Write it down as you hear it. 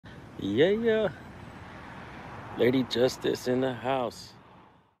Yeah. Lady Justice in the house.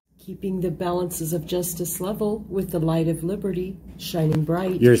 Keeping the balances of justice level with the light of liberty shining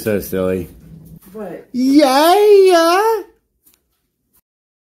bright. You're so silly. What? Yeah.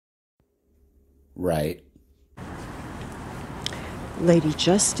 Right. Lady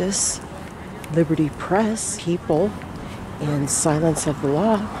Justice, Liberty Press, people, and silence of the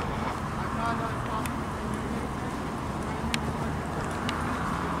law.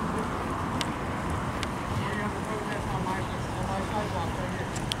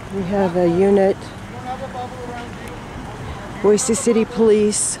 We have a unit, Boise City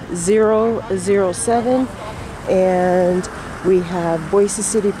Police 007, and we have Boise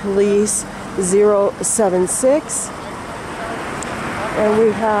City Police 076, and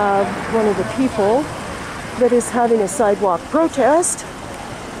we have one of the people that is having a sidewalk protest,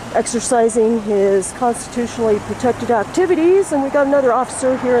 exercising his constitutionally protected activities, and we got another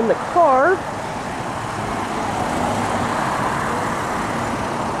officer here in the car.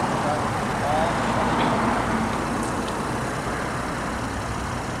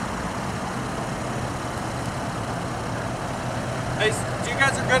 Hey, you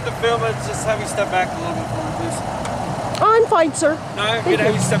guys are good to film it. Just have you step back a little bit for me, please. Oh, I'm fine, sir. No, I'm good.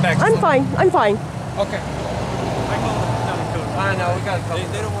 Have you step back. I'm fine. I'm fine. Okay. I know, we got to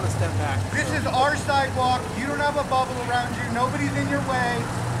they don't want to step back. This is our sidewalk. You don't have a bubble around you. Nobody's in your way.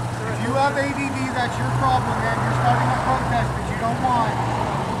 If you have ADD, that's your problem, man. You're starting a protest that you don't want.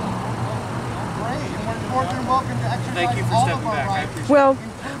 Great. And we're more than welcome to exercise Thank you for all stepping of our back. I rights. appreciate Well,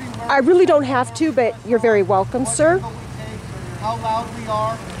 I really don't have to, but you're very welcome, sir. How loud we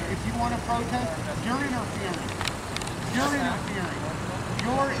are. If you want to protest, you're interfering. You're interfering.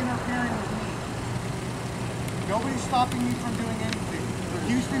 You're interfering with me. Nobody's stopping me from doing anything.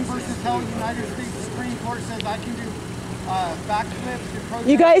 Houston versus Hell, United States Supreme Court says I can do backflips and protest.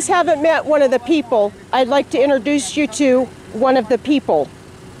 You guys haven't met one of the people. I'd like to introduce you to one of the people.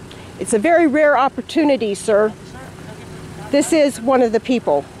 It's a very rare opportunity, sir. This is one of the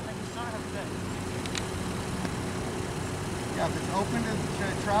people. Yeah, if it's open to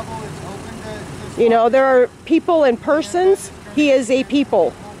travel, it's open to You know, there are people and persons. He is a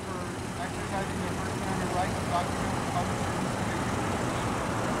people.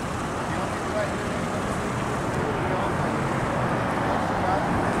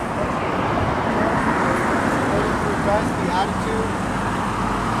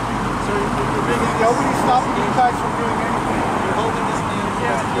 Nobody's stopping you guys from doing anything. You're holding this news.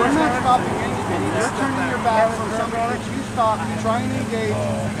 Yeah, we're not stopping anything. You're turning your back from something that you stopped trying to engage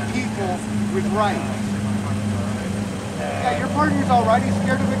people with rights. Yeah, your partner's all right. He's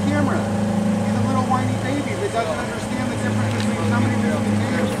scared of the camera. He's a little whiny baby that doesn't understand the difference between somebody with the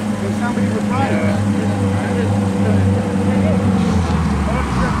camera and somebody with rights.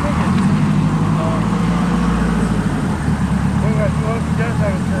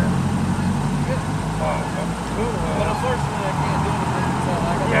 But unfortunately, I can't do anything until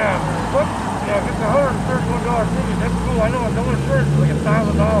I got if it's $131 ticket, that's cool. I know no insurance is like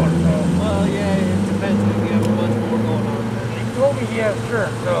 $1,000. So. Well, yeah, it depends if you have a bunch more going on. He told me he has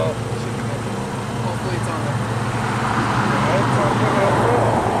insurance, so. Hopefully it's on there.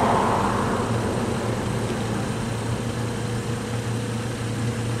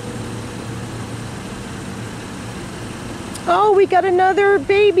 Oh, we got another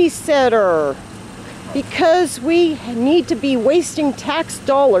babysitter. Because we need to be wasting tax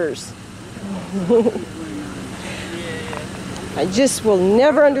dollars. I just will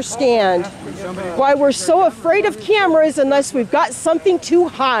never understand why we're so afraid of cameras unless we've got something to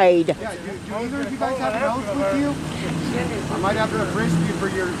hide. Yeah, do either of you guys have an oath with you? I might have to frisk you for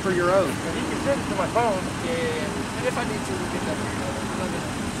your oath. You can send it to my phone. Yeah. If I need to, we'll get that.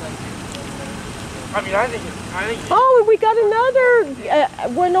 I mean, I think Oh, we got another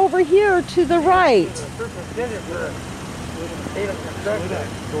one over here to the right.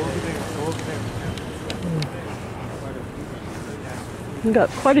 We got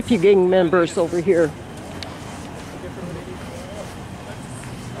quite a few gang members over here.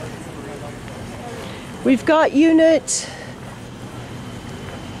 We've got unit.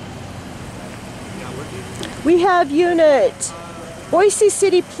 We have unit Boise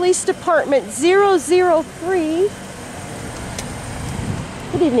City Police Department 003.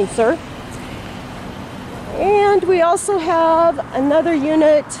 Good evening, sir. And we also have another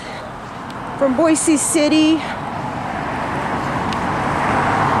unit from Boise City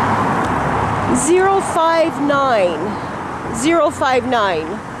 059.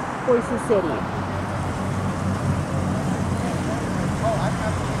 059, Boise City.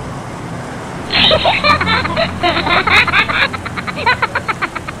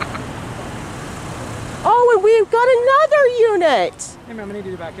 unit. Hey, ma'am, I need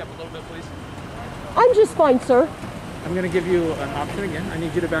you to back up a little bit, please. I'm just fine, sir. I'm going to give you an option again. I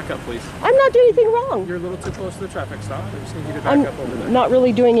need you to back up, please. I'm not doing anything wrong. You're a little too close to the traffic stop. I just need you to back I'm up over there. not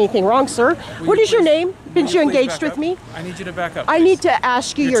really doing anything wrong, sir. What is your name? Since you engaged with me? I need you to back up. I need to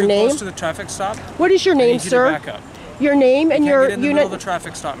ask you your You're too name. close to the traffic stop. What is your name, sir? I need you to back up. Your name and your Get in the middle of the unit.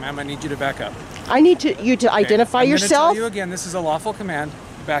 traffic stop, ma'am. I need you to back up. I need you to identify I'm yourself. I'm going to tell you again, this is a lawful command.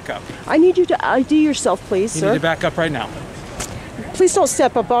 Back up. I need you to ID yourself, please, You sir. need to back up right now. Please don't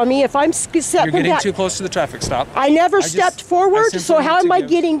step up on me. If I'm stepping You're getting back, too close to the traffic stop. I never stepped forward, so how am I give-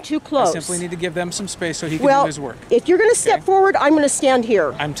 getting too close? I simply need to give them some space so he can Well, do his work. if you're going to step Okay. forward, I'm going to stand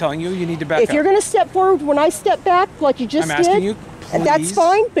here. I'm telling you, you need to back If up. you're going to step forward when I step back, like you just I'm asking did, you, and that's please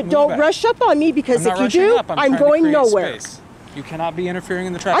fine, but move don't back. rush up on me because I'm if not you rushing do, up. I'm I'm trying to going create nowhere. space. You cannot be interfering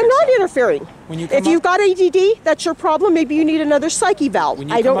in the traffic I'm not stop. interfering. When you come If you've up- got ADD, that's your problem. Maybe you need another psyche valve. When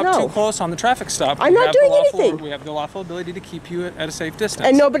you I come don't up know. too close on the traffic stop, I'm we not have the doing lawful- anything. We have the lawful ability to keep you at a safe distance.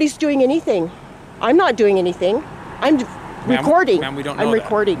 And nobody's doing anything. I'm not doing anything. I'm recording. Ma'am, we don't know I'm that.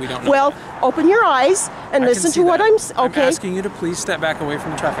 recording. We don't know well, that. open your eyes and I can listen see to what that. I'm. Okay. I'm asking you to please step back away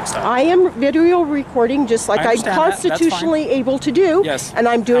from the traffic stop. I am video recording just like I I'm understand that. That's constitutionally able to do. Yes. And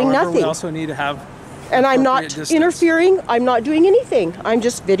I'm doing However, nothing. We also need to have. And I'm not appropriate distance. interfering. I'm not doing anything. I'm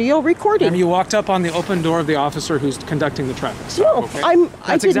just video recording. And you walked up on the open door of the officer who's conducting the traffic stop. No, okay? I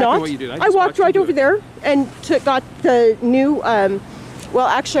That's did exactly not. what you did. I just walked watched you right do over it. there and got the new. Well,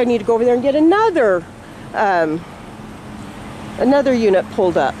 actually, I need to go over there and get another unit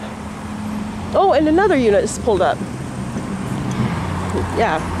pulled up. Oh, and another unit is pulled up.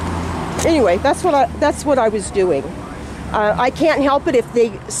 Yeah. Anyway, that's what I was doing. I can't help it if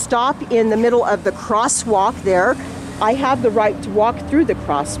they stop in the middle of the crosswalk there. I have the right to walk through the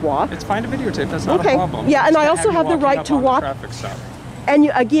crosswalk. It's fine to videotape. That's not Okay. a problem. Yeah, and Just I can't also you have the walking right up to on the walk- traffic stop.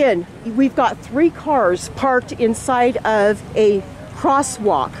 And again, we've got 3 cars parked inside of a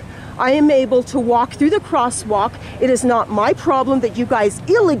crosswalk. I am able to walk through the crosswalk. It is not my problem that you guys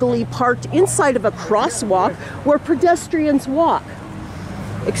illegally parked inside of a crosswalk where pedestrians walk.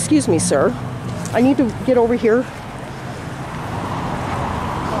 Excuse me, sir. I need to get over here.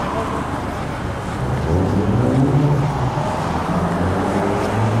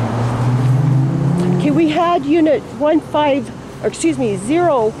 Okay, we had unit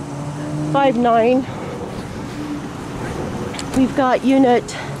 059. We've got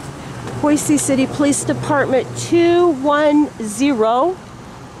unit Boise City Police Department 210.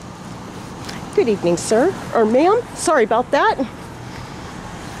 Good evening, sir, or ma'am. Sorry about that.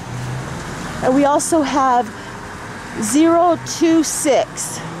 And we also have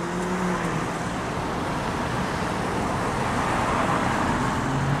 026.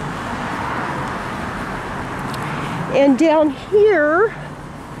 And down here,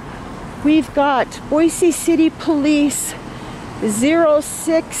 we've got Boise City Police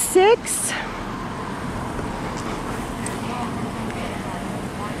 066.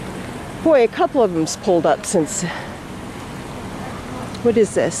 Boy, a couple of them's pulled up since. What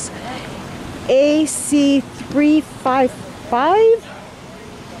is this? AC 355?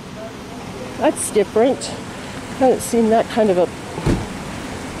 That's different. Haven't seen that kind of a.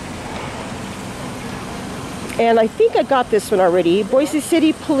 And I think I got this one already. Boise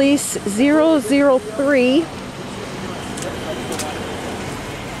City Police 003.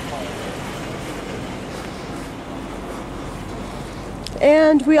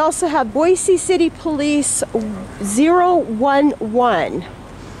 And we also have Boise City Police 011.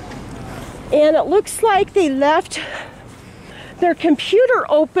 And it looks like they left their computer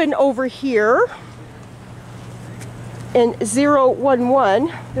open over here in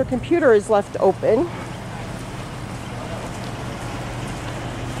 011. Their computer is left open.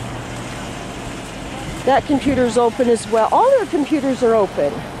 That computer's open as well. All their computers are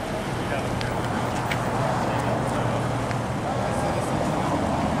open.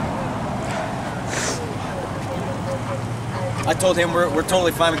 I told him we're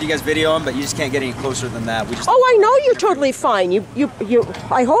totally fine with you guys videoing, but you just can't get any closer than that. We just Oh, I know you're totally fine.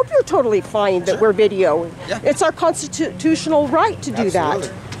 I hope you're totally fine that we're videoing. Yeah. It's our constitutional right to do Absolutely.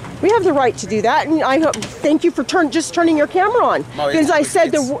 that. We have the right to do that, and I hope. Thank you for just turning your camera on. Oh, Because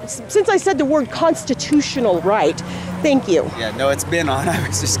it's- since I said the word constitutional right, thank you. Yeah, no, it's been on. I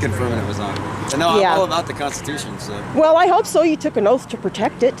was just confirming it was on. And no, Yeah. I'm all about the Constitution, so Well, I hope so. You took an oath to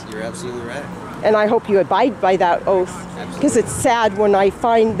protect it, you're absolutely right. and I hope you abide by that oath. Because it's sad when I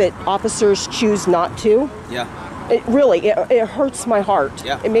find that officers choose not to. Yeah. It really, it hurts my heart.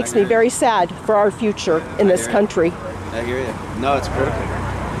 Yeah, It makes I me hear you. very sad for our future in this hear you. country. I hear you. No, it's critical.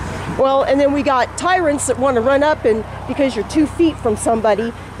 Well, and then we got tyrants that want to run up, and because you're 2 feet from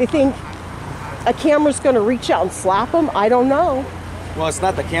somebody, they think a camera's going to reach out and slap them? I don't know. Well, it's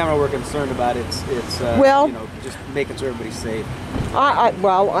not the camera we're concerned about. It's well, you know, just making sure everybody's safe.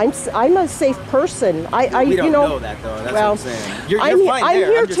 Well, I'm a safe person. We don't you know that though. That's well, what I'm saying. You're I'm fine I'm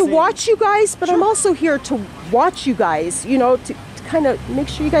there. here I'm just to saying. watch you guys, but I'm also here to watch you guys. You know, to kind of make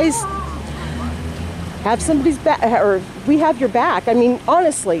sure you guys have somebody's back, or we have your back. I mean,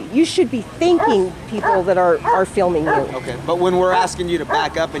 honestly, you should be thanking people that are filming you. Okay, but when we're asking you to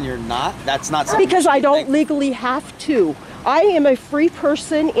back up and you're not, that's not something Because I don't thankful. legally have to. I am a free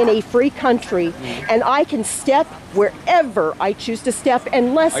person in a free country, and I can step wherever I choose to step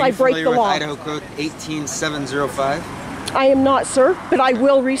unless I break the law. Are you familiar with Idaho Code 18705? I am not, sir, but I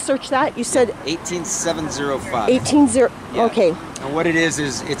will research that. You said 18705. 180. Yeah. Okay. And what it is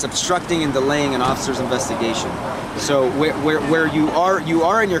it's obstructing and delaying an officer's investigation. So where you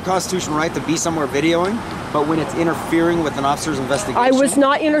are in your constitutional right to be somewhere videoing, but when it's interfering with an officer's investigation. I was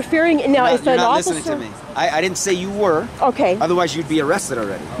not interfering. Now, if you're an not officer. listening to me. I didn't say you were. Okay. Otherwise, you'd be arrested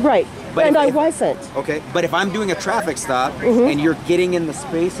already. Right. But and if- I if- wasn't. Okay, but if I'm doing a traffic stop and you're getting in the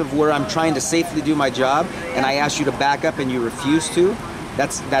space of where I'm trying to safely do my job, and I ask you to back up and you refuse to,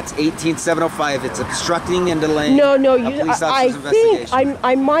 that's 18705. It's obstructing and delaying. No, a you. police I officer's think investigation.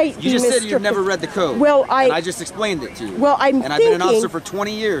 I might. You be just said you've mistrip- never read the code. Well, and I just explained it to you. Well, I'm and I've been an thinking- officer for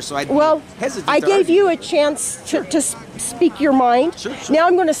 20 years, so I'd Well, be hesitant. I to gave argue you with a chance to speak your mind. Sure. Now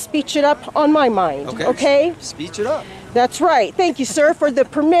I'm going to speech it up on my mind. Okay. Okay. Speech it up. That's right. Thank you, sir, for the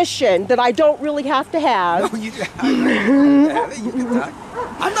permission that I don't really have to have. No, you have it. You can talk.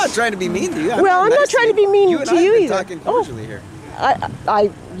 I'm not trying to be mean to you. Well, I'm not trying to be mean you and to I you have been either. talking cordially here.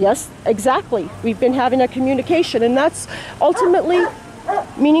 Yes, exactly. We've been having a communication, and that's ultimately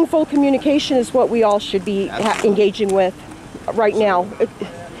meaningful communication is what we all should be engaging with right now,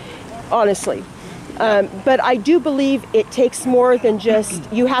 honestly. But I do believe it takes more than just,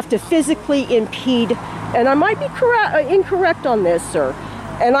 you have to physically impede, and I might be incorrect on this, sir,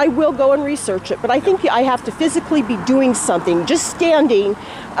 and I will go and research it, but I think I have to physically be doing something. Just standing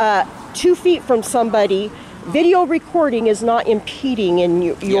 2 feet from somebody, video recording is not impeding in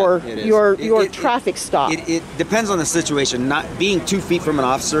your traffic stop. It depends on the situation. Not being 2 feet from an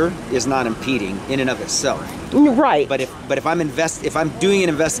officer is not impeding in and of itself. Right. But if I'm doing an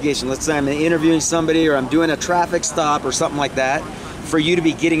investigation, let's say I'm interviewing somebody or I'm doing a traffic stop or something like that, for you to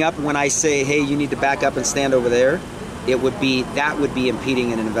be getting up when I say, hey, you need to back up and stand over there, that would be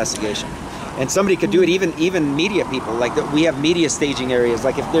impeding in an investigation. And somebody could do it, even media people. Like we have media staging areas.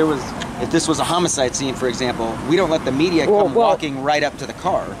 Like if this was a homicide scene, for example, we don't let the media come walking right up to the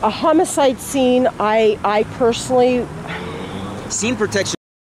car. A homicide scene, I personally. Scene protection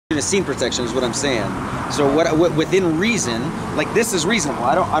is scene protection is what I'm saying. So what within reason, like this is reasonable.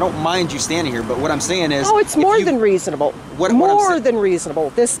 I don't mind you standing here, but what I'm saying is. Oh, it's more than reasonable. More than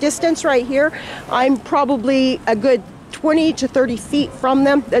reasonable. This distance right here, I'm probably a good 20 to 30 feet from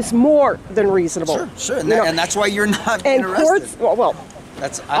them. That's more than reasonable. Sure. And that's why you're not being arrested. Well,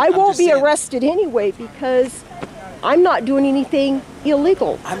 I won't be arrested anyway because I'm not doing anything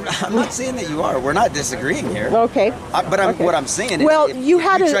illegal. I'm not saying that you are. We're not disagreeing here. Okay. What I'm saying is. Well, you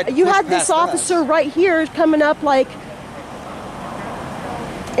had this officer right here coming up like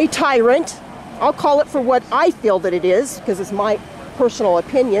a tyrant. I'll call it for what I feel that it is, because it's my personal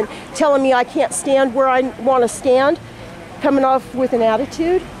opinion, telling me I can't stand where I want to stand, coming off with an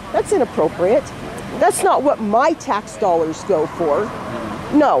attitude. That's inappropriate. That's not what my tax dollars go for.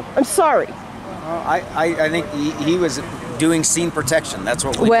 No, I'm sorry. I think he was doing scene protection. That's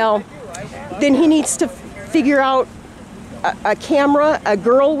what we Well, then he needs to figure out a camera. A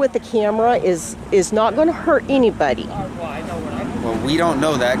girl with a camera is not going to hurt anybody. Well, we don't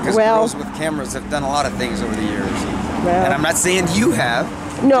know that because girls with cameras have done a lot of things over the years. And I'm not saying you have.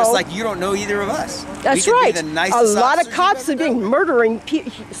 No. Just like you don't know either of us. That's right. A lot of cops have been murdering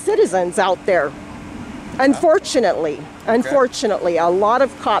citizens out there. Unfortunately, a lot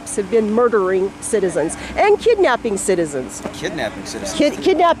of cops have been murdering citizens and kidnapping citizens. Kidnapping citizens.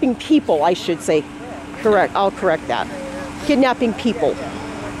 Kidnapping people, I should say. Correct. I'll correct that. Kidnapping people.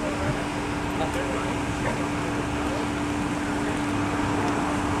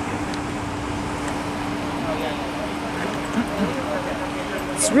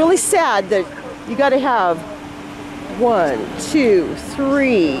 It's really sad that you got to have 1, 2,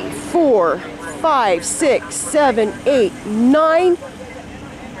 3, 4, 5, 6, 7, 8, 9,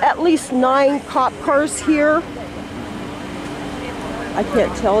 at least 9 cop cars here. I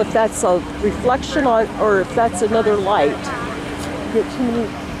can't tell if that's a reflection on or if that's another light. Get too many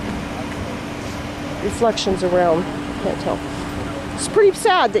reflections around. Can't tell. It's pretty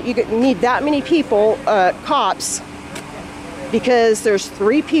sad that you need that many people, cops, because there's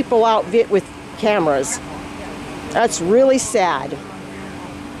 3 people out with cameras. That's really sad.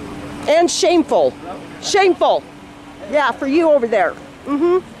 And shameful. Shameful. Yeah, for you over there.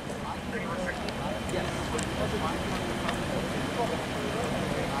 Mm-hmm.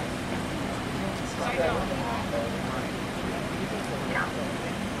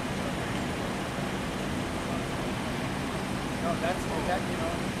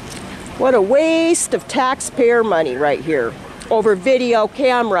 What a waste of taxpayer money right here over video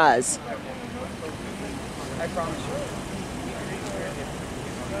cameras. I promise you.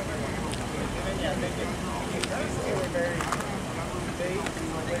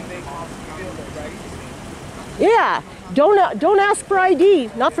 Yeah, don't ask for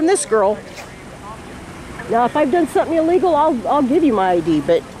ID. Not from this girl. Now, if I've done something illegal, I'll give you my ID.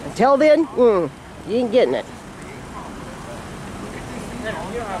 But until then, you ain't getting it.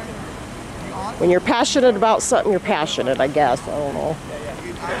 When you're passionate about something, you're passionate, I guess. I don't know.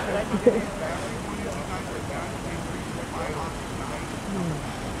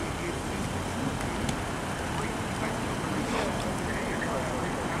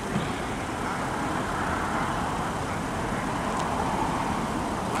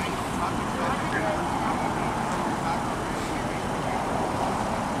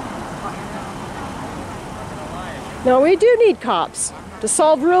 No, we do need cops to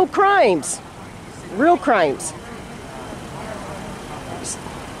solve real crimes. Real crimes.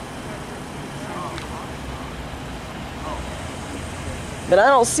 But I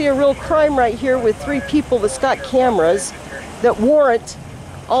don't see a real crime right here with 3 people that's got cameras that warrant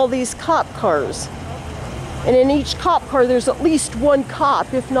all these cop cars. And in each cop car, there's at least 1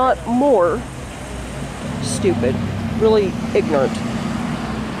 cop, if not more. Stupid. Really ignorant.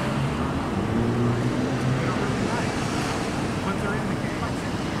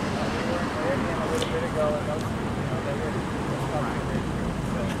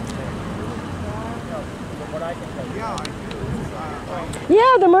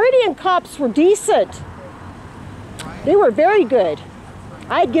 Yeah, the Meridian cops were decent. They were very good.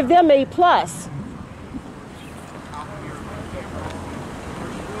 I'd give them A+.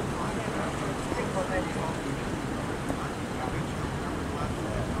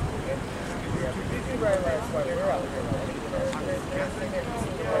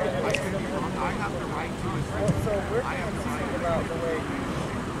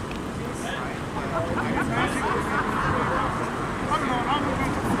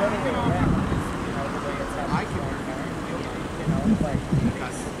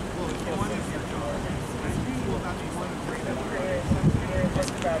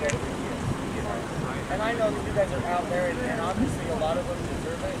 And I know that you guys are out there, and obviously a lot of them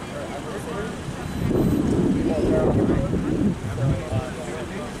deserve it.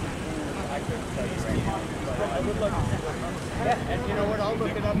 I couldn't tell you right now, but I would love to see what comes. Yeah, and you know what? I'll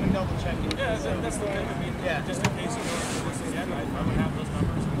look it up and double check it. Yeah, that's the thing. I mean, yeah, just in case you go into this again, I would have those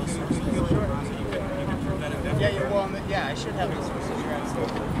numbers and those sources. So you can prove that it definitely. Yeah, I should have the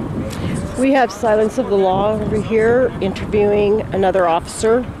sources. We have Silence of the Law over here interviewing another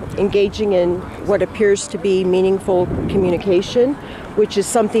officer, engaging in what appears to be meaningful communication, which is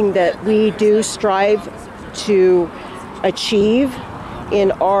something that we do strive to achieve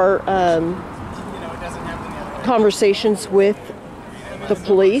in our conversations with the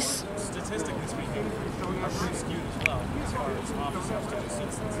police.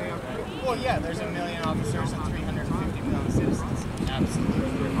 Well, yeah, there's 1 million officers and 350 million citizens. Absolutely.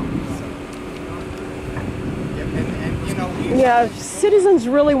 And you know, yeah, if citizens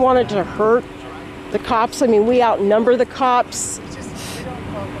really wanted to hurt the cops, I mean, we outnumber the cops.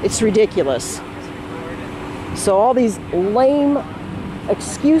 It's ridiculous. So all these lame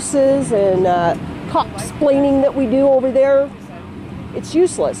excuses and cop-splaining that we do over there, it's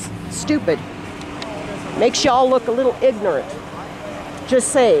useless. It's stupid. Makes y'all look a little ignorant. Just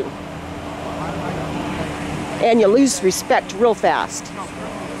saying. And you lose respect real fast.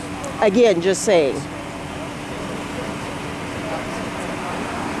 Again, just saying.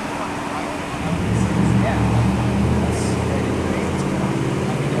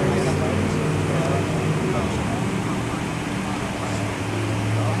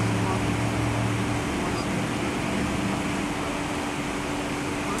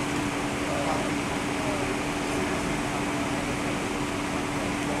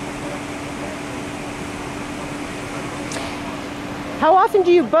 How often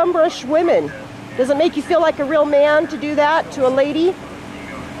do you bum brush women? Does it make you feel like a real man to do that to a lady?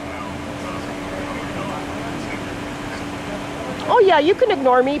 Oh yeah, you can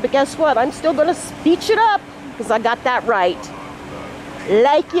ignore me, but guess what? I'm still gonna speech it up because I got that right.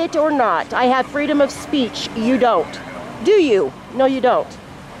 Like it or not, I have freedom of speech. You don't. Do you? No, you don't.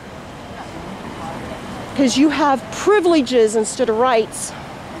 because you have privileges instead of rights.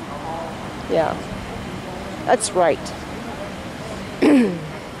 Yeah, that's right.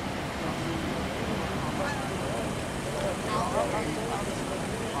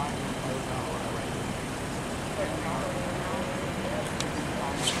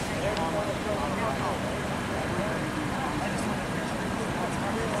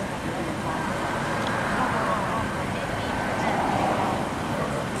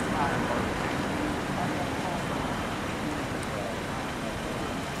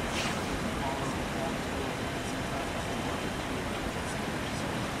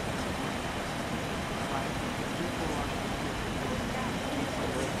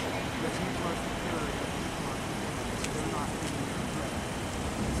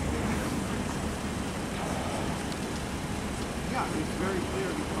 Yeah, it's very clear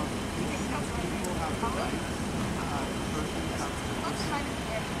because people have the right. Persons have to listen.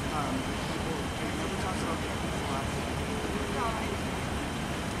 People, it never talks about the people have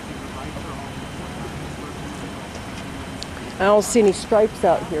the right for home. I don't see any stripes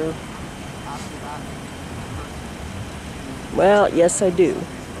out here. Well, yes, I do.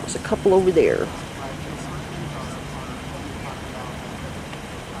 There's a couple over there.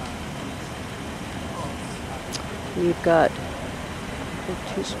 We've got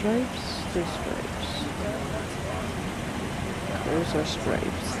 2 stripes, 3 stripes. There's our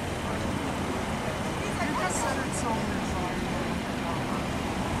stripes.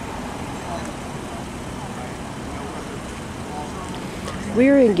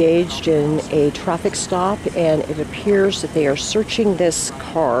 We're engaged in a traffic stop, and it appears that they are searching this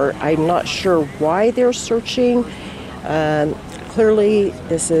car. I'm not sure why they're searching. Clearly,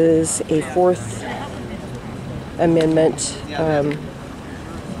 this is a Fourth Amendment that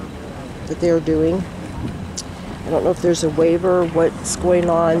they're doing. I don't know if there's a waiver, what's going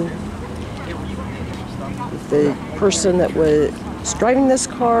on. If the person that was driving this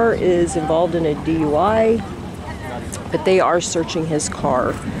car is involved in a DUI, but they are searching his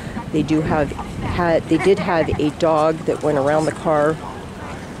car. They did have a dog that went around the car.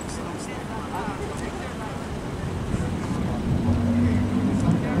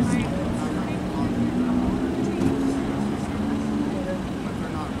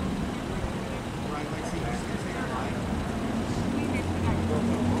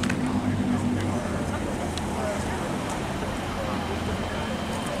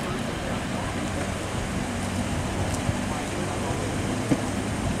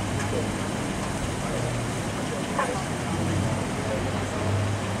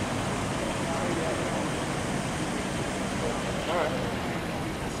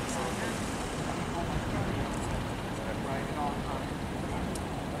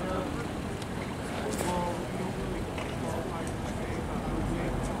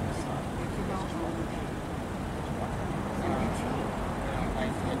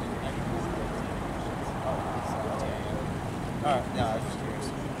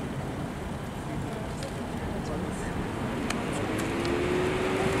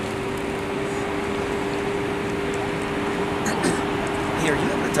 Here,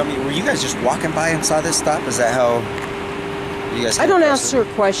 you ever tell me, were you guys just walking by and saw this stop? Is that how you guys... I don't answer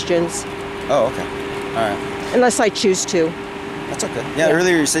questions. Oh, okay. All right. Unless I choose to. That's okay. Yeah,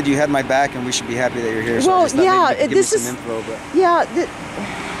 earlier you said you had my back and we should be happy that you're here. So Well, I just thought maybe you could give this me is... some info, but...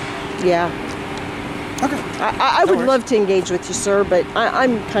 Yeah. Okay. I would love to engage with you, sir, but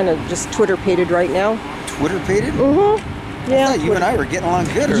I'm kind of just Twitter-pated right now. Twitter-pated? Mm-hmm. Yeah. I thought you and I were getting along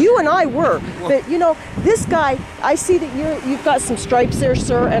good. Or... You and I were, but you know, this guy, I see that you've got some stripes there,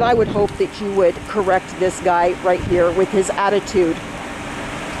 sir, and I would hope that you would correct this guy right here with his attitude.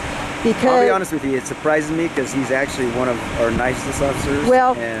 Because, I'll be honest with you, it surprises me because he's actually one of our nicest officers.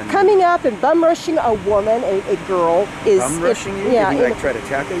 Well, and coming up and bum rushing a woman, a girl, is... Bum rushing you? Yeah. Did he like try to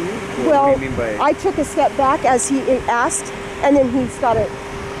tackle you? Well, what do you mean by... I took a step back as he asked, and then he's got to...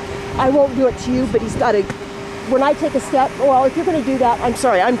 I won't do it to you, but he's got to... When I take a step, well, if you're going to do that, I'm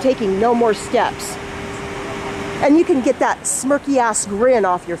sorry, I'm taking no more steps. And you can get that smirky ass grin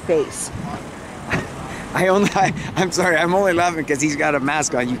off your face. I'm sorry, I'm only laughing because he's got a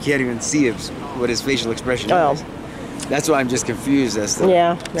mask on. You can't even see what his facial expression is. That's why I'm just confused as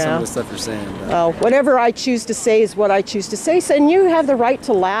to some of the stuff you're saying. Oh, whatever I choose to say is what I choose to say. So, and you have the right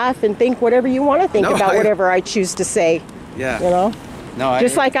to laugh and think whatever you want to think about whatever I choose to say. Yeah. You know? No,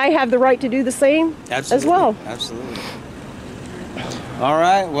 just like I have the right to do the same as well. Absolutely. All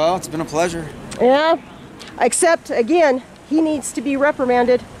right, well, it's been a pleasure. Yeah, except, again, he needs to be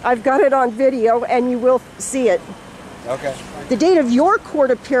reprimanded. I've got it on video, and you will see it. Okay. The date of your court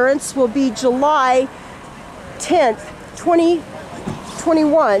appearance will be July 10th,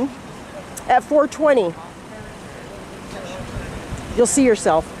 2021 at 4:20. You'll see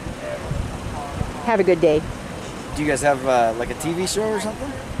yourself. Have a good day. Do you guys have like a TV show or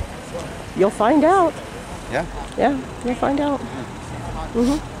something? You'll find out. Yeah. Yeah, you'll find out.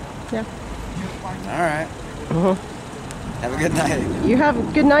 Yeah. All right. Have a good night. You have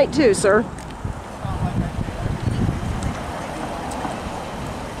a good night too, sir.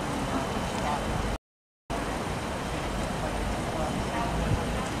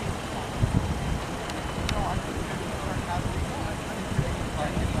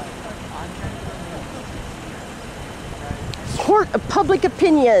 Court of public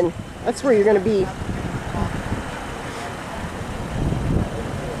opinion. That's where you're going to be.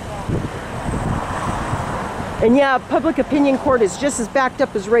 And yeah, public opinion court is just as backed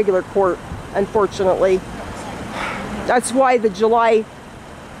up as regular court, unfortunately. That's why the July,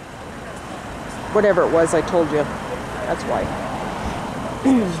 whatever it was I told you, that's why.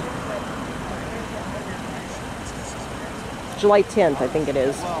 July 10th, I think it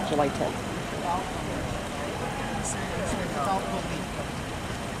is. July 10th.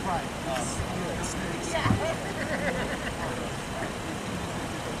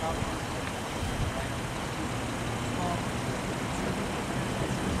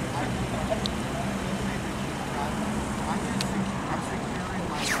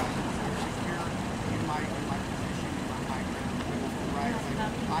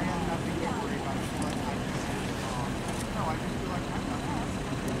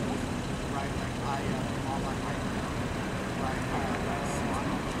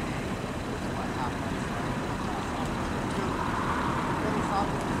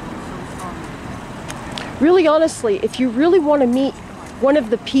 Really, honestly, if you really want to meet one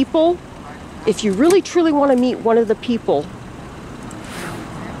of the people, if you really truly want to meet one of the people,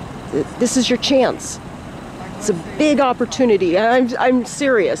 this is your chance. It's a big opportunity. I'm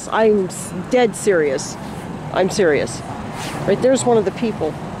serious. I'm dead serious. I'm serious. Right there's one of the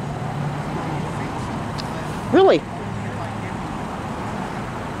people. Really.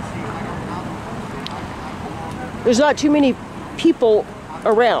 There's not too many people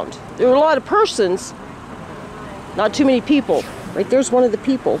around. There are a lot of persons, not too many people. Right there's one of the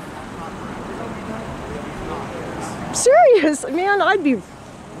people. Serious, man, I'd be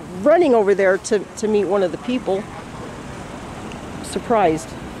running over there to meet one of the people. Surprised.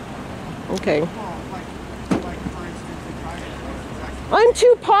 Okay. I'm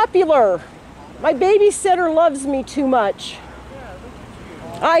too popular. My babysitter loves me too much.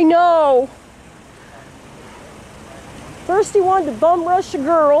 I know. First he wanted to bum rush a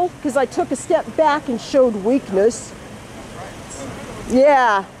girl because I took a step back and showed weakness.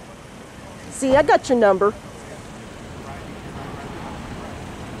 Yeah. See, I got your number.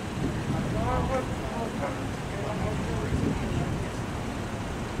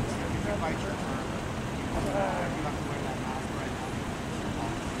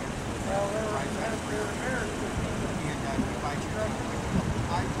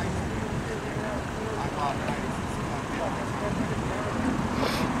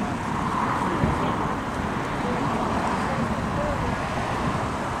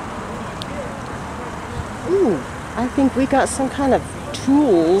 Ooh, I think we got some kind of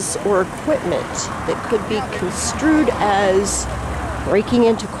tools or equipment that could be construed as breaking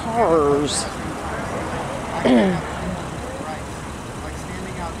into cars.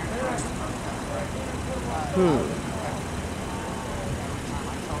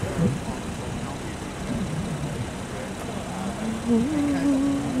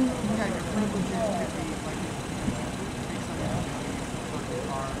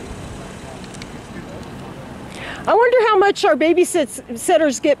 I wonder how much our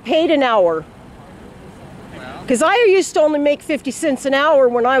babysitters get paid an hour. Because I used to only make 50 cents an hour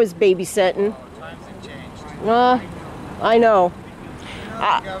when I was babysitting. Times have changed. I know.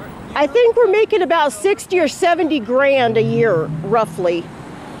 I think we're making about 60 or 70 grand a year, roughly.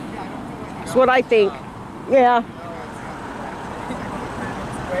 That's what I think. Yeah.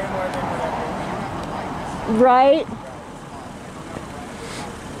 Right.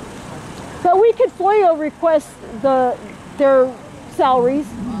 But we could FOIA request their salaries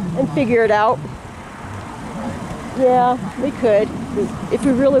and figure it out. Yeah, we could. If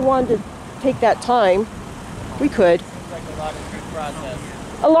we really wanted to take that time, we could. Like a lot of due process.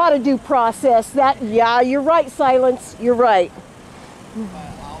 A lot of due process. That, yeah, you're right, Silence. You're right.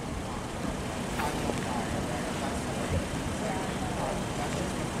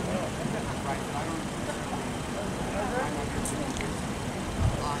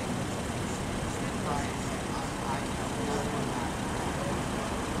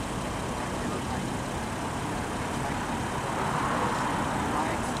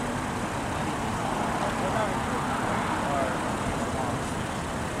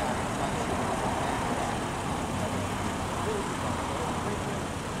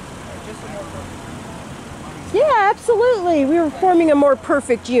 absolutely. We were forming a more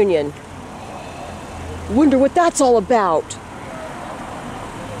perfect union. Wonder what that's all about.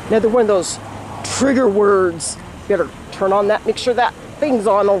 Another one of those trigger words. Better turn on that, make sure that thing's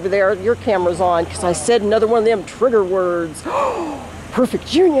on over there, your camera's on, because I said another one of them trigger words.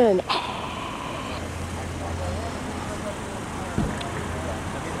 Perfect union.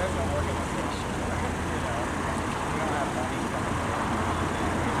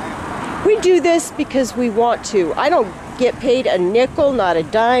 We do this because we want to. I don't get paid a nickel, not a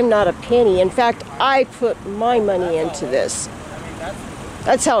dime, not a penny. In fact, I put my money into this.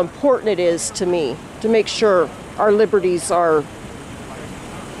 That's how important it is to me to make sure our liberties are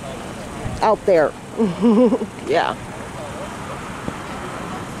out there. Yeah.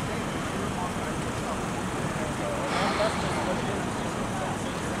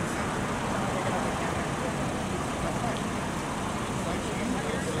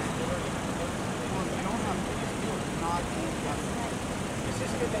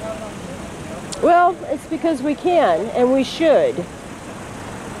 Well, it's because we can, and we should.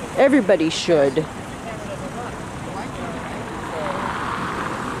 Everybody should.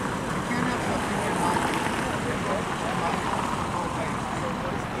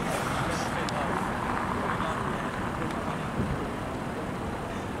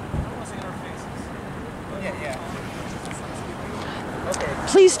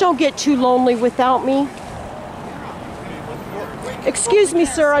 Please don't get too lonely without me. Excuse me,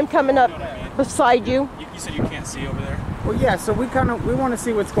 sir, I'm coming up beside you. You said you can't see over there? Well, yeah, so we want to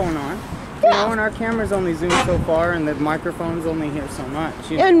see what's going on. You know, and our cameras only zoom so far, and the microphones only hear so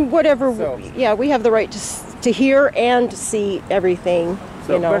much. You know? And whatever, So- yeah, we have the right to hear and see everything,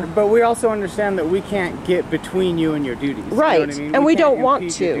 So, you know. but we also understand that we can't get between you and your duties. Right, You know what I mean? and we can't don't want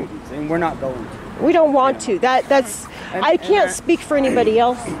impede your to. duties, and we're not going to. We don't want to. That's, I can't I- speak for anybody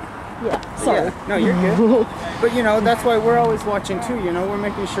else. Yeah, sorry. Yeah, no, you're good. But you know, that's why we're always watching too. You know, we're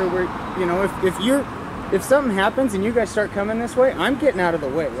making sure we're, you know, if something happens and you guys start coming this way, I'm getting out of the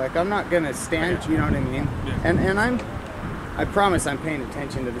way. Like, I'm not gonna stand. You know what I mean? And I promise I'm paying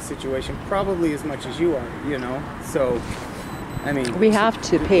attention to the situation probably as much as you are. You know, so. I mean, We have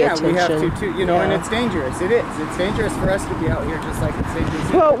to pay attention. Yeah, we have to too. You know, and Yeah. it's dangerous. It is. It's dangerous for us to be out here, just like it's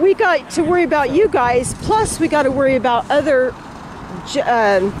dangerous. Well, we got to worry about you guys, plus we got to worry about other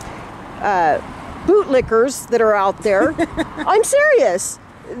bootlickers that are out there. I'm serious.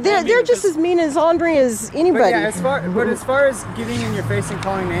 They're just as mean as Andre as anybody. But yeah, as far as getting in your face and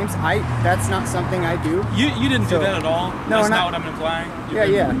calling names, that's not something I do. You didn't do that at all. No, That's not what I'm implying.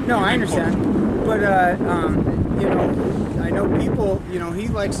 Yeah. No, I understand. But you know, I know people. You know, he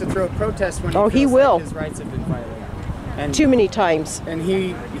likes to throw protests when he feels will. like his rights have been violated. And Too many times. And he,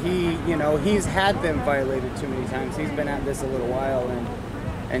 you know, he's had them violated too many times. He's been at this a little while,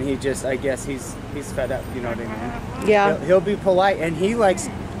 and he just, I guess he's fed up. You know what I mean? Yeah. He'll be polite, and he likes.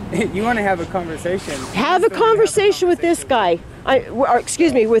 You want to have a conversation? Have a conversation with this guy.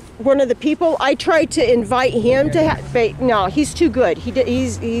 Excuse me, with one of the people. I tried to invite him to. No, he's too good.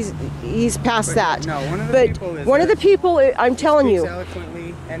 He's past that. No, one of the but people is. one of the people, I'm telling you,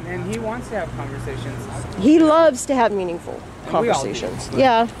 eloquently, and he wants to have conversations. he loves to have meaningful And we all do, conversations. but-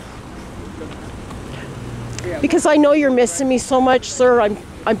 Yeah. Because I know you're missing me so much, sir.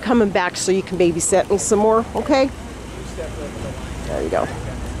 I'm coming back so you can babysit me some more. Okay. There you go.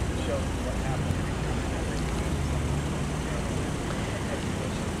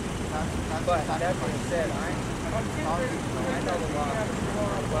 But that being said, I know the law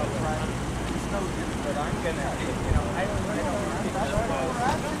well, but I'm gonna, you know, I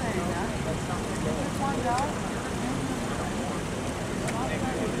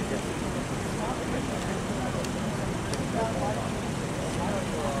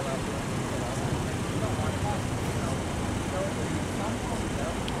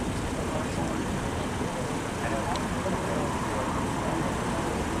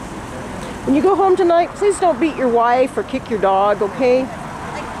When you go home tonight, please don't beat your wife or kick your dog, okay?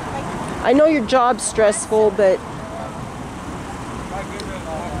 I know your job's stressful, but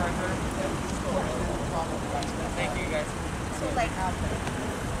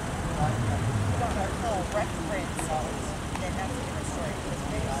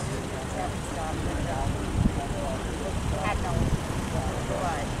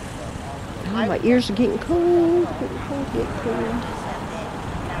oh, my ears are getting cold. Getting cold.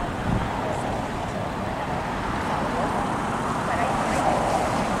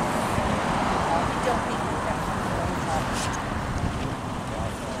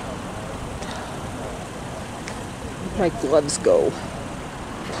 My gloves go. How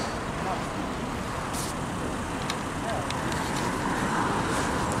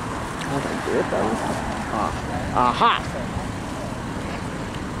do I do it though? Aha!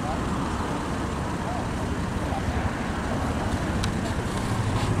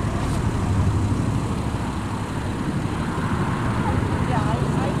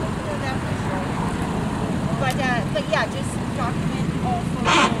 But yeah, just document all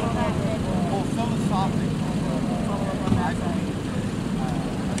photos that. Well, philosophic.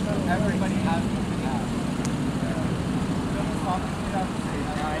 Everybody has what they have. Philosophically, I would say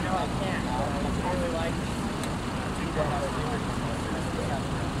that. I know I can't, but I really like to do that.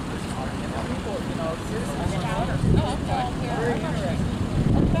 People, you know, citizens in water. Very interesting.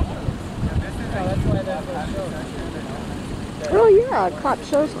 That's why that was shows. Oh yeah, cop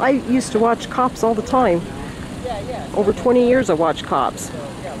shows. I used to watch Cops all the time. Over 20 years I watched Cops. See,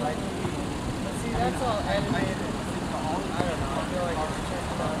 that's all edited. I don't know. I feel like it's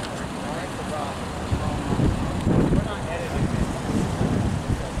just that's the problem. We're not editing it.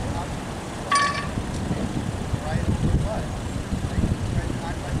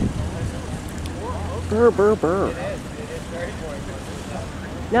 Burr, burr, burr. It is very boring.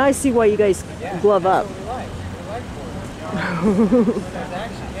 Now I see why you guys glove up. We like boring. There's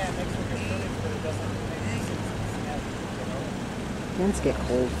action, yeah, it makes me feel good, but it doesn't make any sense. Hands get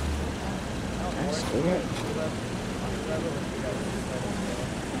cold. Gosh, dang it.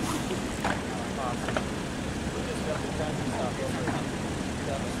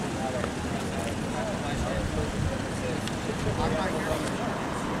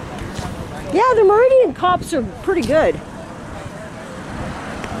 Yeah, the Meridian cops are pretty good.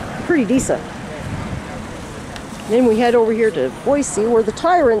 Pretty decent. Then we head over here to Boise where the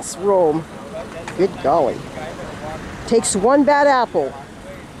tyrants roam. Good golly. Takes one bad apple.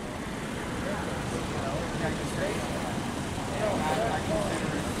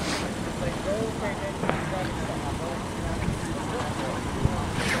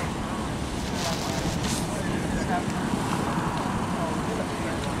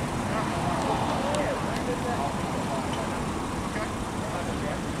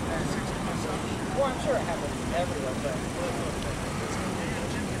 Well, I'm sure it happens everywhere, but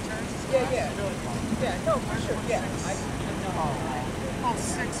yeah, no, for sure, yeah. I know. Oh,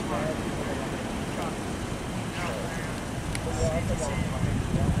 6 months.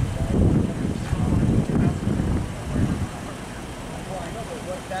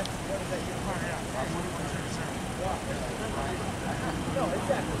 No,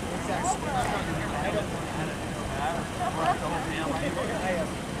 exactly.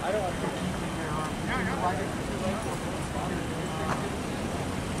 I don't want to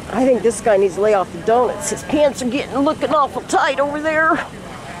I think this guy needs to lay off the donuts. His pants are looking awful tight over there.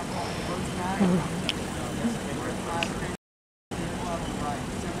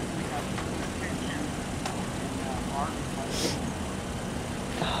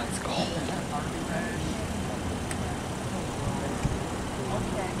 Oh, it's cold.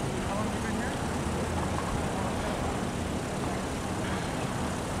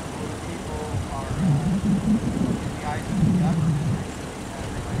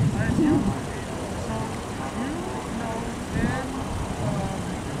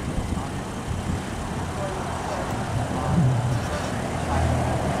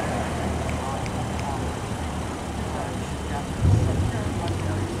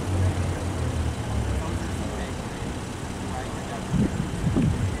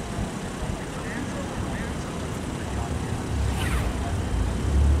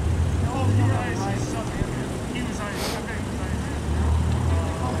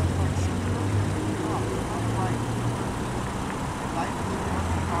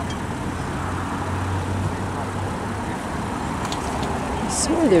 I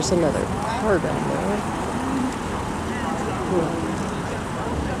swear there's another car down there.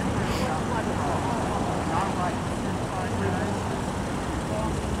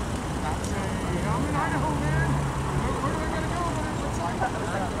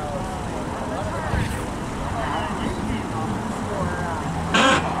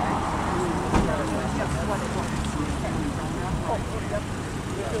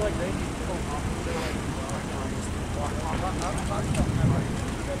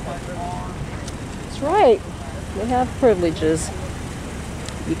 That's right. They have privileges.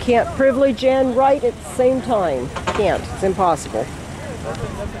 You can't privilege and write at the same time. Can't. It's impossible.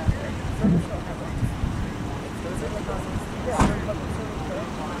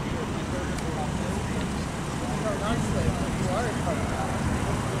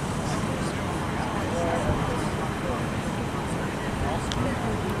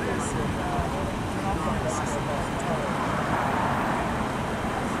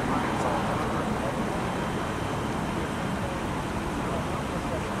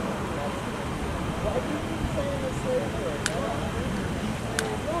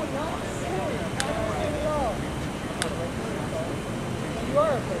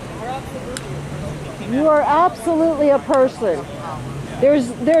 You are absolutely a person.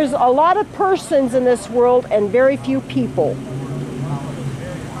 There's a lot of persons in this world and very few people.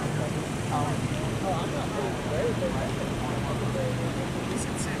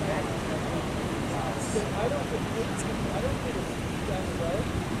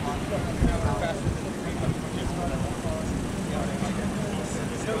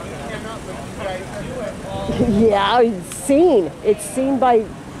 Yeah, it's seen. It's seen by. It's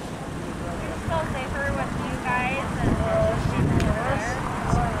still safer with you guys and people there.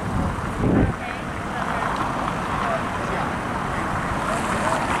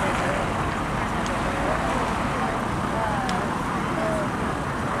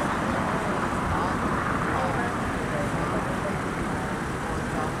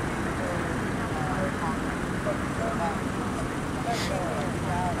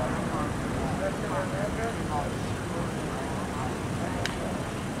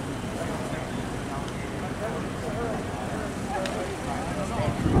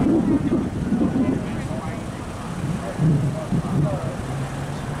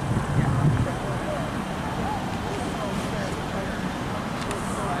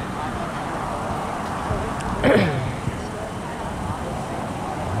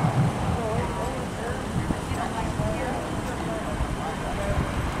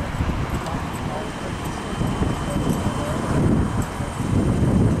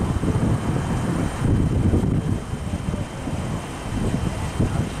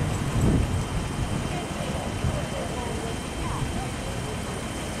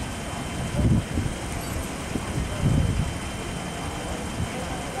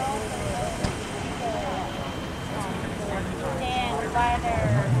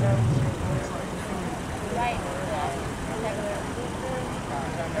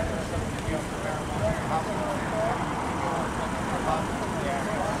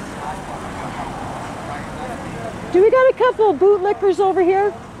 Do we got a couple of bootlickers over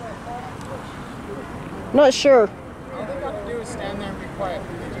here? Not sure. All they got to do is stand there and be quiet.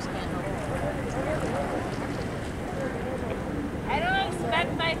 They just can't help it. I don't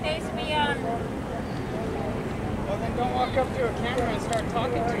expect my face to be on. Well, then don't walk up to a camera and start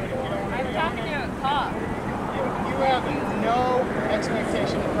talking to it if you don't want to. I'm talking to a cop. You have no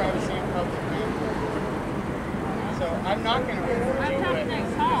expectation of privacy in public, man. So I'm not going to record you. I'm talking to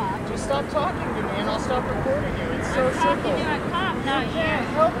a cop. Just stop talking to me and I'll stop recording you. It's so I'm simple. talking to a cop, not You can't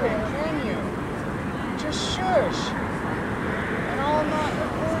you. help it, can you? Just shush. And I'll not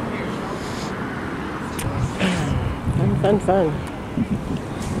record you. Fun.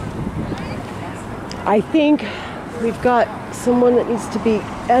 I think we've got someone that needs to be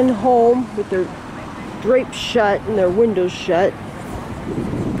in home with their drapes shut and their windows shut,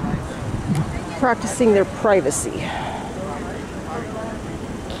 practicing their privacy.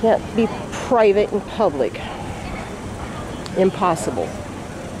 Can't be private in public. Impossible.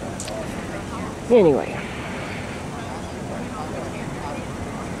 Anyway.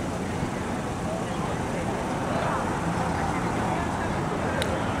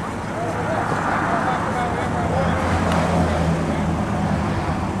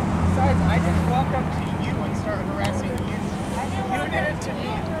 Besides, I didn't walk up to you and start harassing you. You did it to me.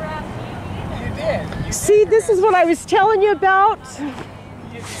 You did. You See, this is what I was telling you about.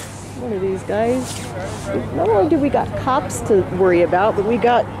 One of these guys. Not only do we got cops to worry about, but we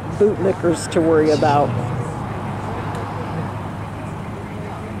got bootlickers to worry about.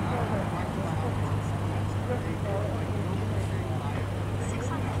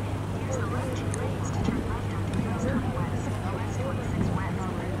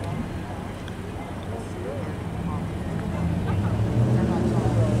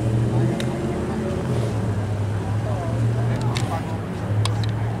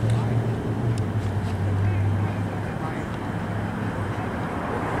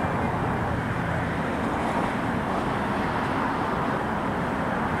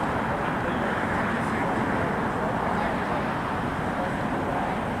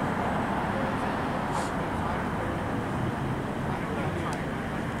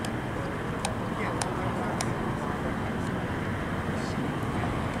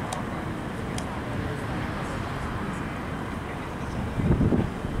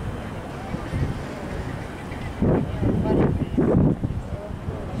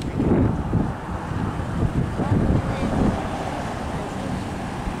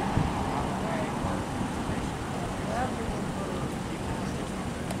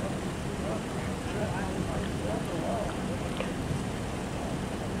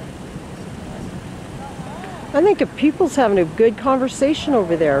 I think if people's having a good conversation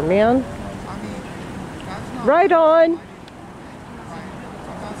over there, man. Right on.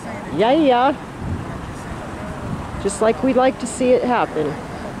 Yeah. Just like we'd like to see it happen.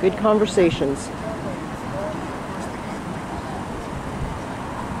 Good conversations.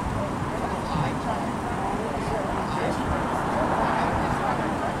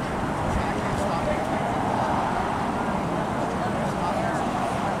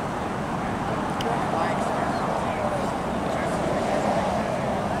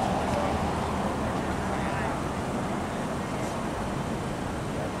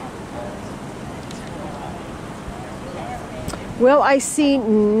 Well, I see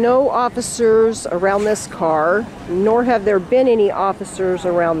no officers around this car, nor have there been any officers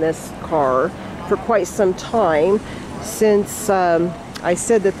around this car for quite some time, since I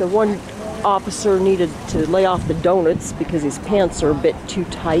said that the one officer needed to lay off the donuts because his pants are a bit too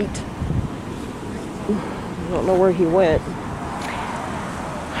tight. I don't know where he went.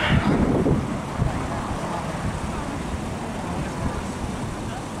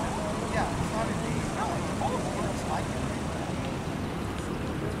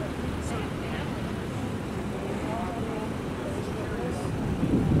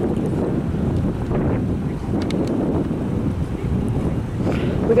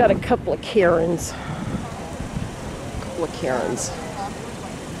 We got a couple of Karens.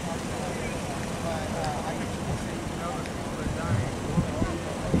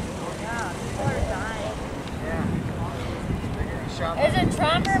 Is it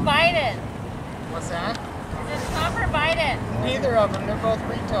Trump or Biden? What's that? Is it Trump or Biden? Neither of them. They're both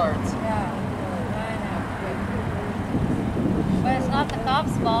retards. Yeah, I know. But it's not the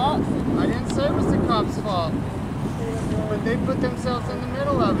cops' fault. I didn't say it was the cops' fault. But they put themselves in the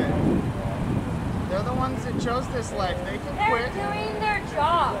middle of it. They're the ones that chose this life. They can quit. They're doing their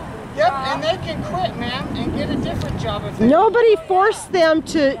job. Yep, and they can quit, man, and get a different job if they Nobody forced them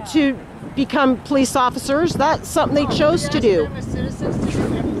to become police officers. That's something they chose to do. We ask them as citizens to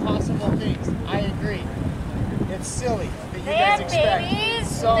do impossible things. I agree. It's silly that you They guys have expect babies.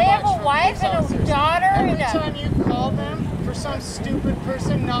 so They have much a from wife police and a officers. daughter. Every and time you call them for some stupid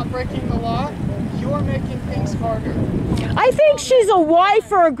person not breaking the law, you're making things harder. I think she's a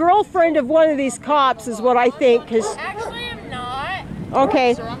wife or a girlfriend of one of these cops is what I think. Actually, I'm not.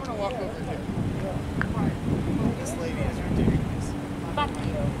 Okay. Sir, I'm going to walk over here. This lady is ridiculous. Fuck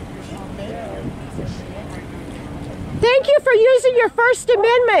you. Thank you for using your First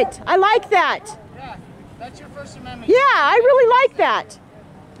Amendment. I like that. Yeah, that's your First Amendment. Yeah, I really like that.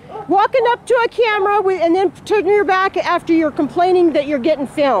 Walking up to a camera and then turning your back after you're complaining that you're getting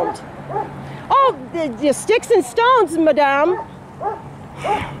filmed. Oh, the sticks and stones, madame.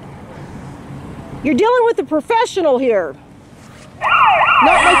 You're dealing with a professional here.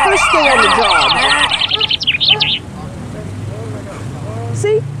 Not my first day on the job.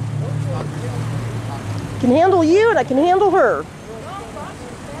 See? I can handle you and I can handle her.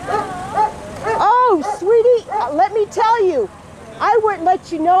 Oh, sweetie, let me tell you, I wouldn't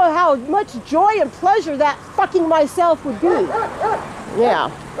let you know how much joy and pleasure that fucking myself would be. Yeah.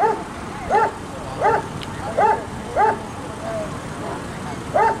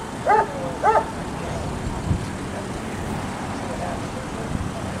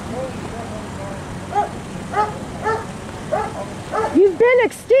 You've been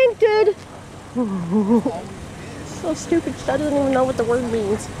extincted. So stupid, she doesn't even know what the word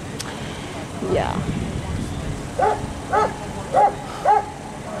means. Yeah.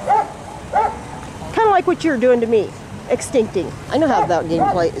 Kind of like what you're doing to me. Extincting. I know how that game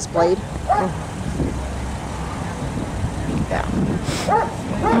is played. Yeah.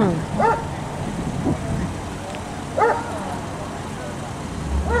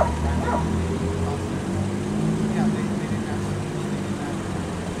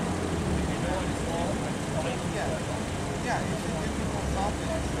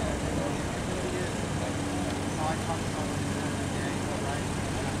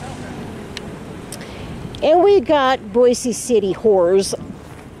 And we got Boise City whores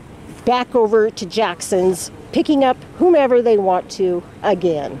back over to Jackson's, picking up whomever they want to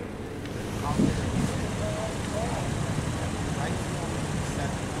again.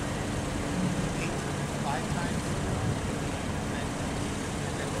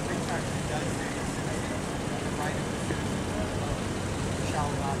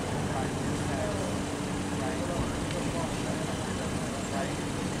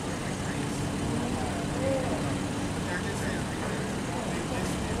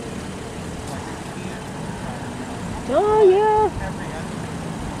 Oh, yeah.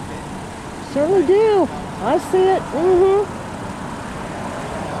 Certainly do. I see it. Mm-hmm.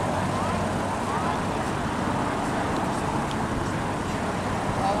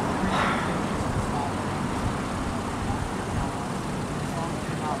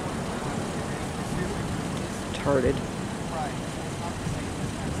 retarded.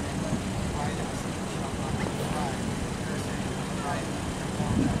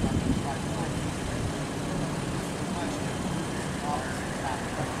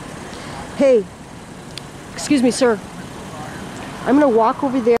 Hey, excuse me, sir. I'm gonna walk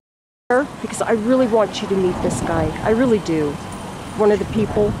over there because I really want you to meet this guy. I really do. One of the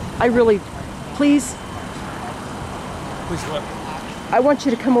people. I really, please. Please what? I want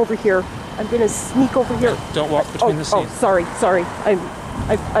you to come over here. I'm gonna sneak over here. Don't walk between the seats. Oh, sorry. I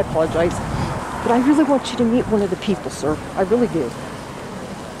apologize. But I really want you to meet one of the people, sir. I really do.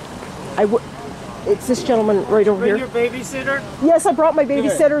 It's this gentleman right over here. Bring your babysitter? Yes, I brought my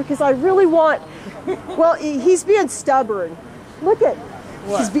babysitter because I really want. Well, he's being stubborn. Look at.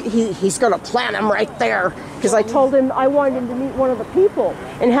 He's gonna plant him right there because I told him I wanted him to meet one of the people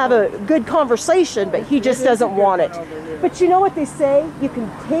and have a good conversation, but he just doesn't want it. But you know what they say? You can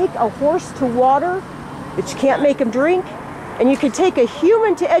take a horse to water, but you can't make him drink, and you can take a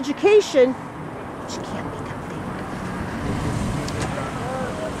human to education, but you can't make him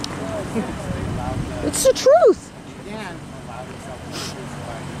think. It's the truth.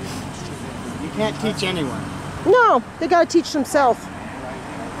 You can't teach anyone. No, they gotta teach themselves.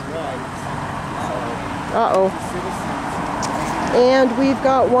 Uh-oh. And we've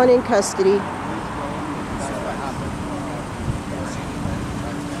got one in custody.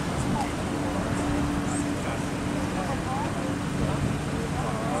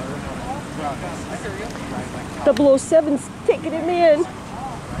 .007's taking him in.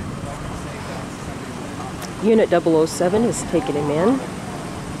 Unit 007 is taking him in.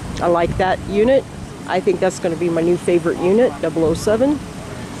 I like that unit. I think that's going to be my new favorite unit, 007.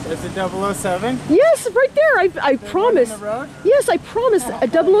 Is it 007? Yes, right there. I promise. Yes, I promise. A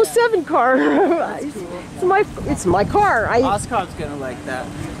 007 car. It's my car. Oscop's gonna like that.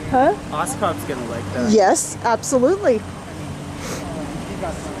 Huh? Oscop's gonna like that. Yes, absolutely.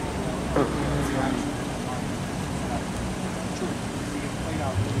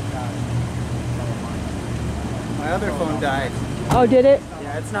 My other phone died. Oh, did it?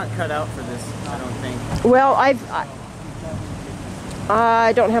 Yeah, it's not cut out for this, I don't think. Well, I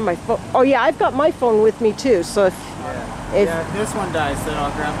don't have my phone. Oh yeah, I've got my phone with me too. So if this one dies, then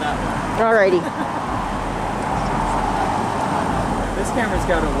I'll grab that one. Alrighty. This camera's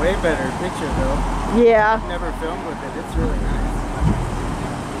got a way better picture though. Yeah. I've never filmed with it. It's really nice.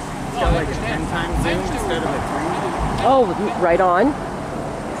 It's got like a 10 times zoom instead of a 3. Oh, right on.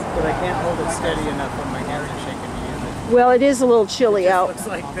 But I can't hold it steady enough when my hands are shaking to use it. Well, it is a little chilly out. Looks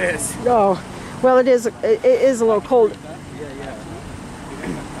like this. Oh, well, it is a little cold.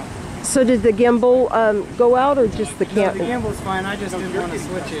 So did the gimbal go out or just the camera? No, the gimbal's fine. I just didn't want to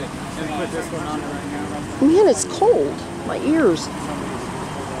switch it and put this one on right now. Man, it's cold. My ears.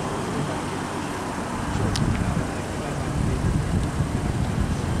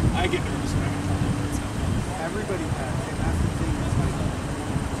 I get nervous when I'm Everybody has. And that's the thing. It's like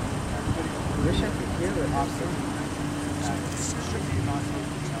everybody. I wish I could hear it. Awesome. It's strictly not supposed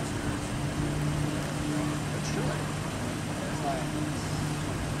to trust her. It's true. It's like.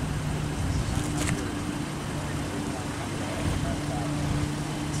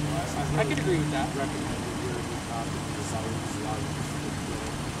 I could agree with that.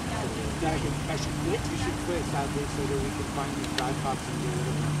 I should quit. You should quit, sadly, so that we can find these bad cops and get rid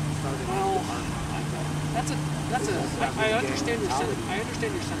of them. Well, I understand your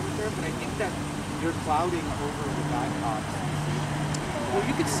sentiment there, but I think that you're clouding over the bad cops. well,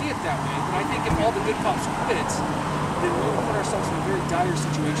 you could see it that way, but I think if all the good cops quit, then we would put ourselves in a very dire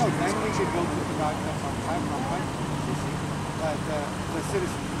situation. No, then we should go put the bad cops on time, you see. But the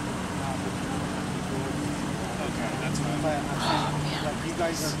citizens. Okay, that's fine. But I'm saying, like, you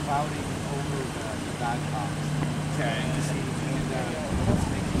guys are clouding over the bad cops. Okay. And it's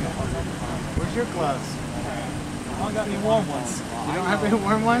making it harder to find. Where's your gloves? I got any warm ones. You don't have any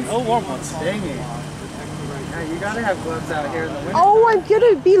warm ones? No warm ones. Dang it. Yeah, you gotta have gloves out here in the winter. Oh, I'm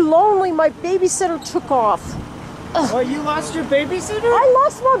gonna be lonely. My babysitter took off. Oh, you lost your babysitter? I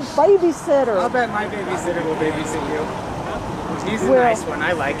lost my babysitter. I'll bet my babysitter will babysit you. He's a Well- nice one.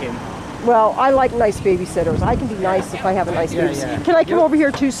 I like him. Well, I like nice babysitters. I can be nice if I have a nice babysitter. Yeah. Can I come over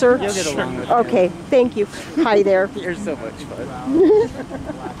here too, sir? You'll get along with Okay, thank you. Hi there. You're so much fun.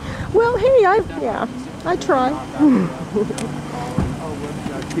 Well, hey, I try.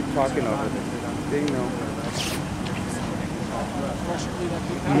 Keep talking over this. They know.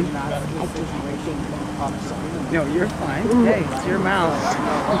 No, you're fine. Hey, it's your mouth.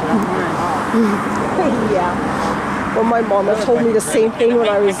 Yeah. Well, my mama told me the same thing when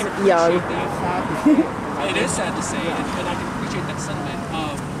I was young. It is sad to say, and I can appreciate that sentiment.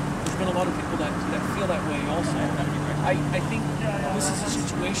 There's been a lot of people that feel that way also. I think this is a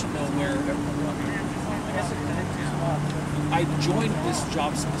situation though where I joined this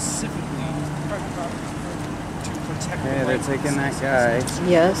job specifically to protect. Yeah, they're taking that guy.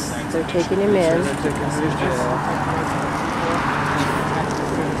 Yes, they're taking him in. They're taking him to jail.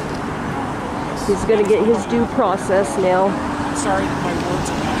 He's going to get his due process now. I'm sorry that my words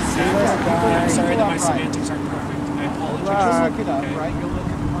are not exact. I'm sorry that my semantics aren't perfect. I apologize. Look it up, right? You'll look at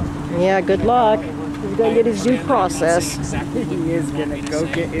the Constitution. Yeah, good luck. He's going to get his due process. He is going to go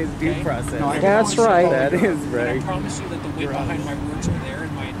get his due process. That's right. That is right. I promise you that the weight behind my words are there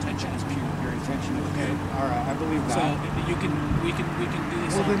and my intention is pure. Your intention is okay. All right, I believe that. So we can do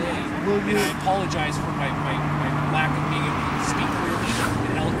this all day. Will And I apologize for my lack of being able to speak clearly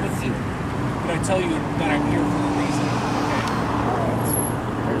and eloquently. But I tell you that I'm here for a reason. Okay.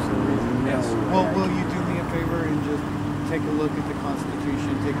 There's a reason. Yes. Well, will you do me a favor and just take a look at the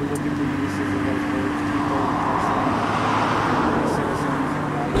Constitution, take a look at the uses of those words, people, person, citizens, and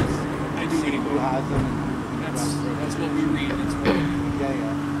rights. I do see who has them. That's what we read. That's what we read.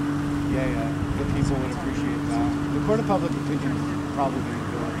 Yeah. The people would appreciate that. The court of public opinion is probably going to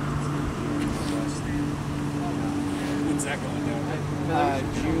go. When's that going down?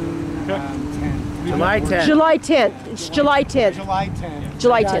 June 10th. July 10th. July 10th. It's July 10th. July 10th.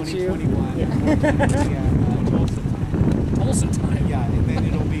 July 10th. 2021. Tulsa time. Yeah, and then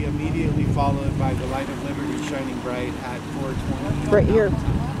it'll be immediately followed by the light of liberty shining bright at 4:20. Right here.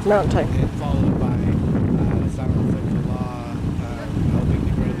 Mountain Time. And followed by silence of the law, helping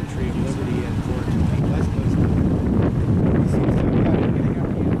to grow the tree of liberty at 4:20 West Coast time. It seems to have been getting up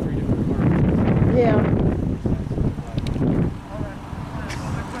in 3 different parts. Yeah.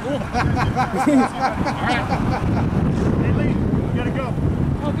 Hey, Lee, we gotta go.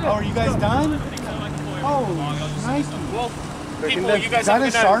 Oh, are you guys done? Oh, nice. Well, people, you guys Is that have a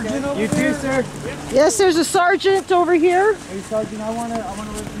good night. sergeant over You there? too, sir. Yes, there's a sergeant over here. Hey, Sergeant, I wanna let you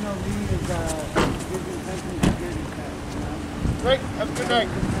know Lee is giving attention to security staff. Great, have a good night.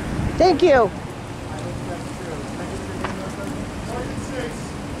 Thank you.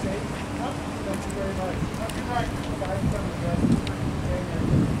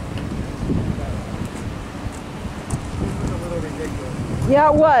 Yeah,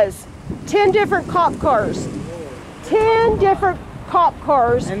 it was. 10 different cop cars. 10 different cop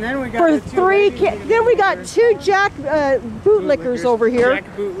cars. And then we got for the two 3 ladies kids. Then we got 2 Jack bootlickers over here.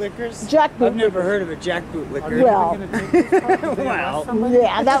 Jack bootlickers? Jack I've never bootlickers. heard of a Jack bootlicker. Well, Wow.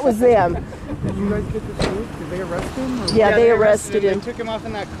 yeah, that was them. Did you guys get the food? Did they arrest him? Or Yeah, they arrested him They took him off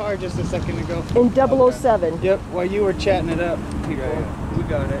in that car just a second ago. in 007. Yep, while you were chatting it up, people. We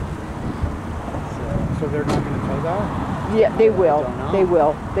got it. So they're not going to tow that? Yeah, they will. They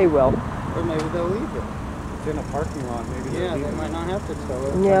will. They will. Or maybe they'll leave it. It's in a parking lot. Maybe Yeah, they might not have to tow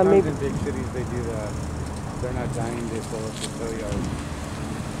it. Yeah, Sometimes maybe. in big cities they do that. They're not dying to pull up the tow yard. I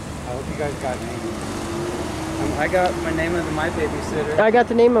hope you guys got names. I got my name of my babysitter. I got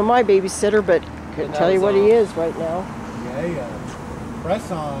the name of my babysitter, but couldn't tell you what he is right now. Yeah. Press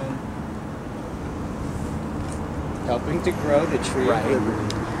on. Helping to grow the tree of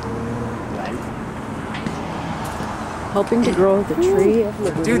liberty. Helping to grow the tree of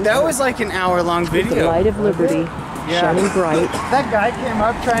liberty. Dude, that was like an hour-long With video. the light of liberty shining bright That guy came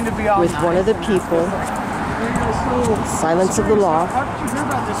up trying to be all with one of the people. Silence of the law How did you hear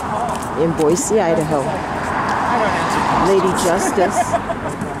about this call? in Boise, Idaho. Lady Justice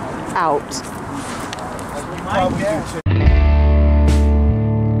out. Probably do too.